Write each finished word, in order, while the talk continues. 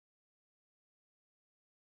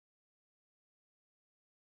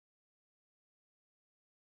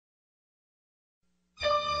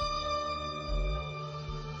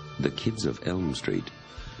The kids of Elm Street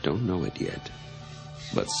don't know it yet,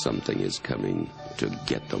 but something is coming to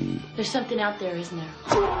get them. There's something out there, isn't there?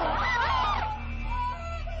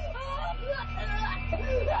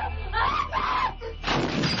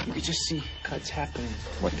 You could just see cuts happening.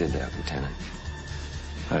 What did that, Lieutenant?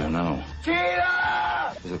 I don't know.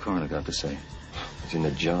 Tina! What's the coroner got to say? He's in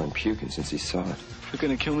the jaw and puking since he saw it. They're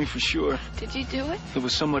gonna kill me for sure. Did you do it? There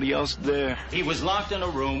was somebody else there. He was locked in a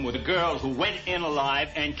room with a girl who went in alive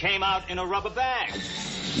and came out in a rubber bag.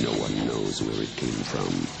 No one knows where it came from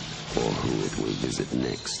or who it will visit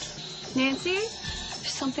next. Nancy?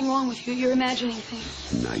 There's something wrong with you. You're imagining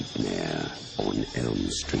things. Nightmare on Elm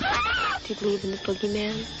Street. Do you believe in the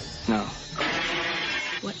boogeyman? No.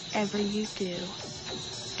 Whatever you do,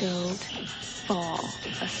 don't fall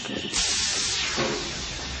asleep.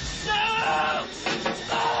 No!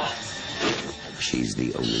 She's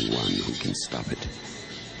the only one who can stop it.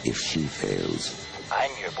 If she fails,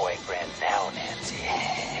 I'm your boyfriend now, Nancy.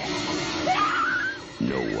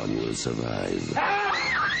 no one will survive.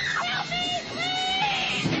 Help me,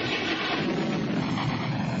 please!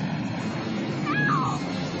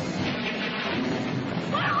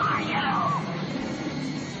 Where are you?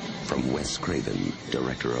 From Wes Craven,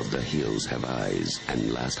 director of The Hills Have Eyes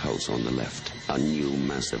and Last House on the Left, a new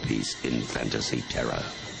masterpiece in fantasy terror,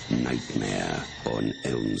 Nightmare on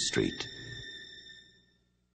Elm Street.